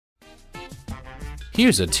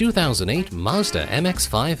Here's a 2008 Mazda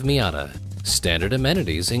MX-5 Miata. Standard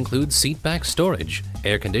amenities include seat-back storage,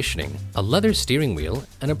 air conditioning, a leather steering wheel,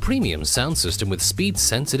 and a premium sound system with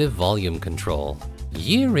speed-sensitive volume control.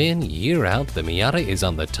 Year in, year out, the Miata is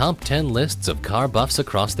on the top 10 lists of car buffs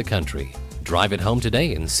across the country. Drive it home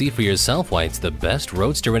today and see for yourself why it's the best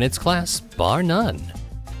roadster in its class, bar none.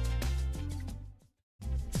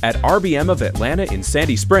 At RBM of Atlanta in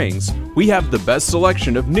Sandy Springs, we have the best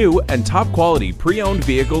selection of new and top-quality pre-owned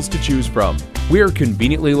vehicles to choose from. We are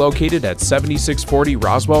conveniently located at 7640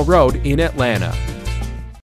 Roswell Road in Atlanta.